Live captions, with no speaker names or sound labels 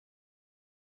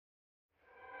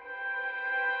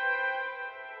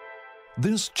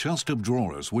This chest of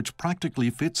drawers, which practically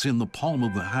fits in the palm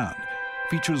of the hand,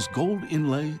 features gold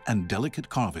inlay and delicate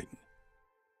carving.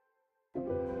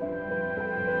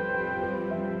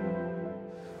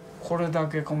 これだ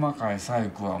け細かい細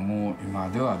工はもう今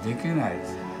ではできないで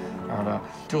す。だから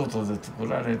京都で作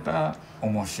られた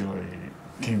面白い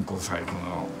金工細工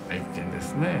の一件で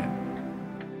すね。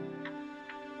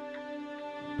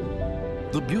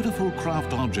The beautiful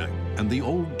craft object and the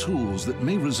old tools that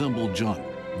may resemble junk,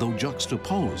 though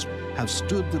juxtaposed, have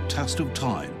stood the test of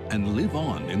time and live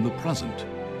on in the present.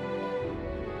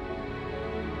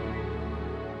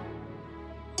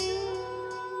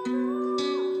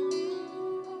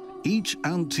 Each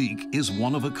antique is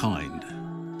one of a kind.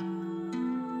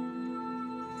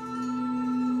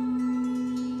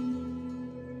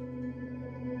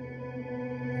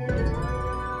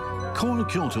 Core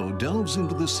Kyoto delves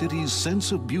into the city's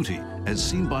sense of beauty as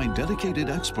seen by dedicated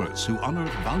experts who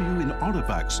unearth value in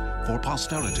artifacts for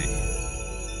posterity.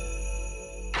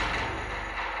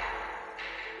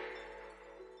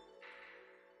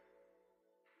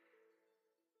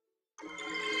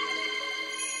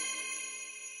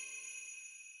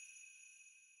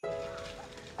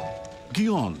祇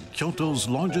園, Kyoto's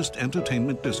largest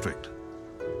entertainment district.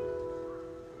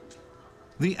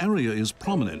 The area is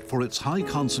prominent for its high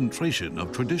concentration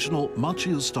of traditional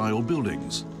Machiya-style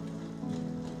buildings.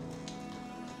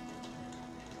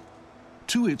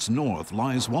 To its north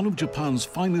lies one of Japan's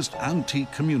finest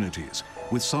antique communities,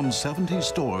 with some 70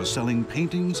 stores selling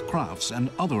paintings, crafts,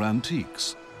 and other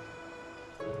antiques.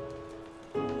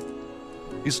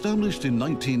 Established in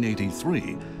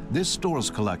 1983, this store's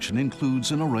collection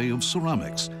includes an array of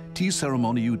ceramics, tea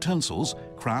ceremony utensils,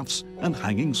 crafts, and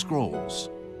hanging scrolls.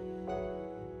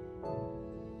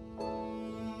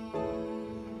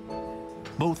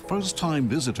 Both first-time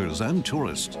visitors and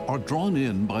tourists are drawn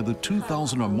in by the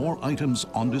 2,000 or more items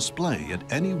on display at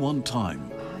any one time.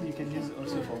 You can use it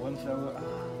also for one flower.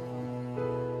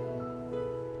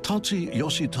 Tachi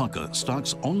Yoshitaka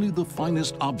stocks only the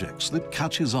finest objects that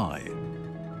catch his eye.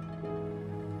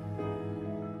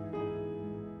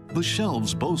 The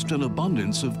shelves boast an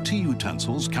abundance of tea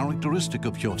utensils characteristic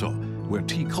of Kyoto, where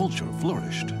tea culture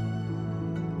flourished.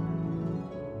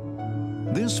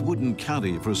 This wooden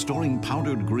caddy for storing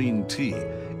powdered green tea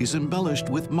is embellished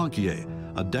with makie,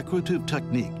 a decorative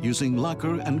technique using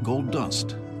lacquer and gold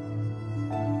dust.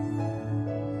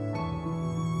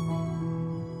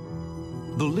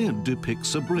 The lid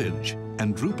depicts a bridge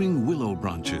and drooping willow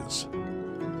branches.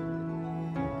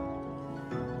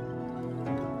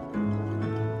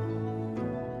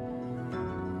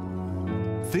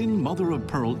 Thin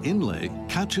mother-of-pearl inlay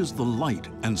catches the light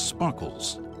and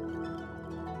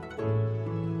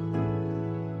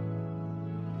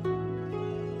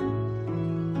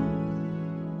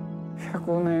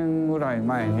sparkles.100年ぐらい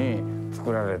前に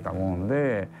作られたもん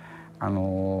で、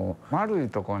丸い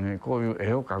ところにこういう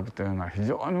絵を描くというのは非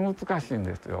常に難しいん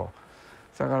ですよ。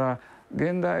だから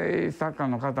現代作家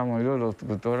の方もいろいろ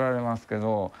作っておられますけ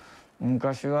ど、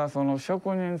昔はその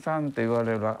職人さんって言わ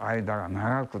れる間が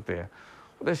長くて、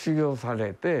で修行さ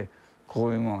れてこ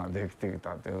ういうものができてき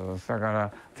たという、だか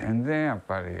ら全然やっ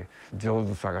ぱり上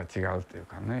手さが違うという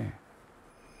かね。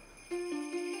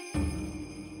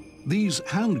These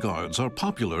handguards are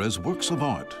popular as works of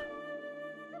art.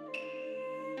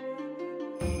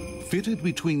 Fitted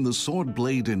between the sword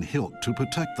blade and hilt to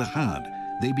protect the hand,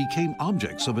 they became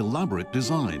objects of elaborate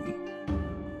design.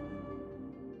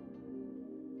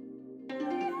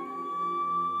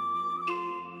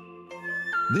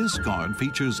 This guard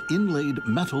features inlaid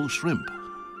metal shrimp.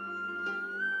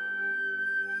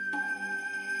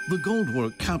 The gold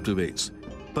work captivates,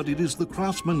 but it is the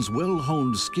craftsman's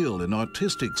well-honed skill and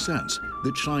artistic sense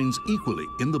that shines equally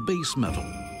in the base metal.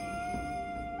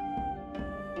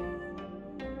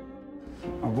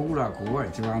 僕らはここが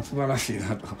一番素晴らしい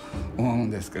なと思う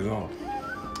んですけど、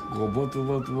こうボツ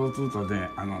ボツボツとね、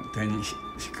手に引っ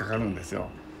かかるんですよ。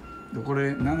でこ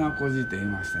れ七個字って言い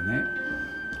ましてね、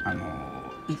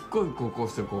一個一個こう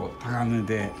してこうタガネ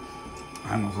で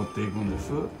彫っていくんで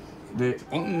す。で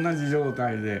同じ状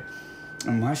態で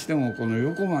ましてもこの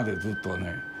横までずっと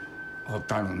ね彫っ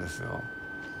てあるんですよ。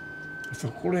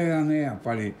これがねやっ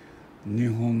ぱり日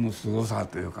本の凄さ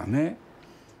というかね。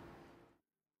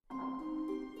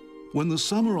When the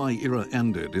samurai era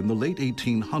ended in the late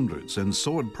 1800s and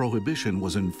sword prohibition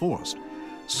was enforced,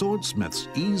 swordsmiths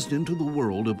eased into the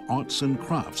world of arts and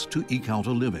crafts to eke out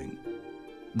a living.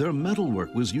 Their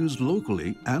metalwork was used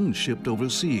locally and shipped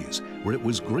overseas, where it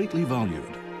was greatly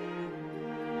valued.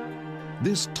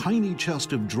 This tiny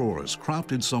chest of drawers,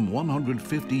 crafted some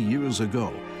 150 years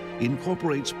ago,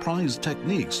 incorporates prized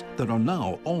techniques that are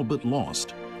now all but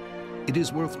lost. It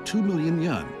is worth 2 million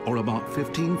yen, or about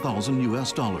 15,000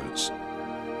 US dollars.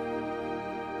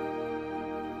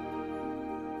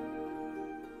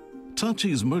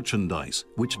 Tachi's merchandise,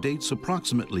 which dates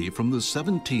approximately from the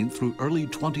 17th through early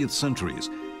 20th centuries,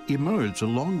 emerged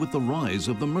along with the rise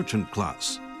of the merchant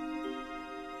class.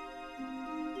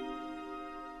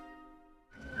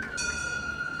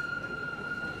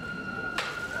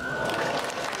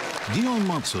祇園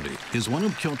Matsuri is one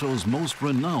of Kyoto's most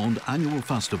renowned annual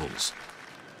festivals.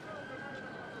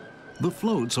 The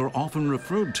floats are often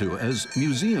referred to as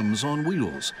museums on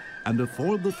wheels and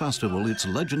afford the festival its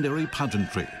legendary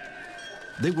pageantry.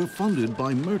 They were funded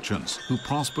by merchants who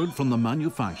prospered from the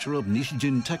manufacture of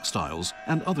Nishijin textiles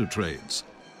and other trades.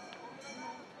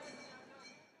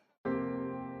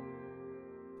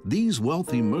 These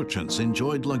wealthy merchants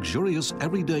enjoyed luxurious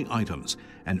everyday items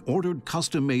and ordered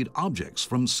custom-made objects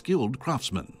from skilled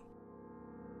craftsmen.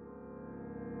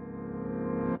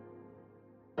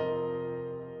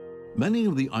 Many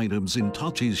of the items in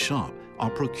Tachi's shop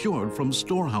are procured from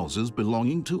storehouses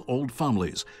belonging to old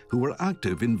families who were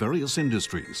active in various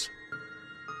industries.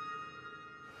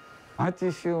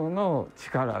 町衆の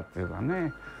力っていうか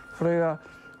ね、それが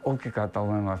大きかったと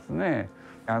思いますね。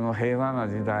平和な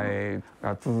時代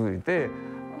が続いて、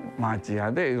町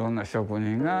屋でいろんな職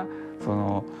人が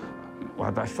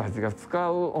私たちが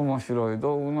使う面白い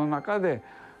道具の中で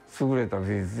優れた美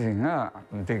術品が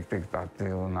できてきたっていう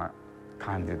ような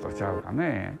感じとちゃうか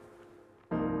ね。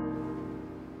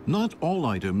Not all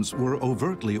items were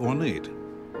overtly ornate.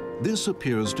 This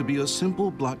appears to be a simple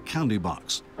black candy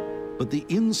box, but the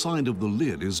inside of the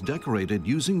lid is decorated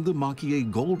using the makie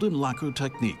golden lacquer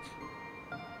technique.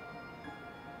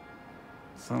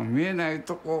 その見えない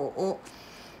とこを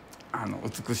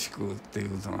美しくってい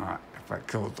うのがやっぱり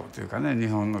京都というかね、日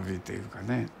本の美というか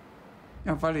ね、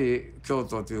やっぱり京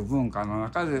都という文化の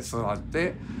中で育っ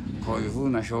てこういうふう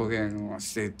な表現を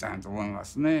していったんやと思いま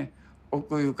すね。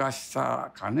奥ゆかし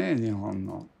さかね、日本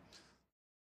の。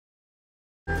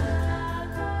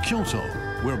Kyoto,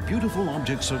 where beautiful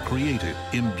objects are created,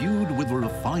 imbued with a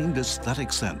refined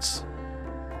aesthetic sense.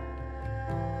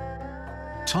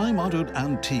 Time-honored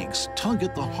antiques tug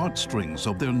at the heartstrings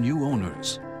of their new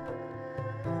owners,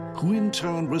 who in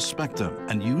turn respect them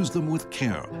and use them with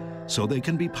care so they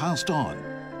can be passed on,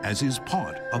 as is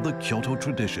part of the Kyoto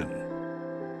tradition.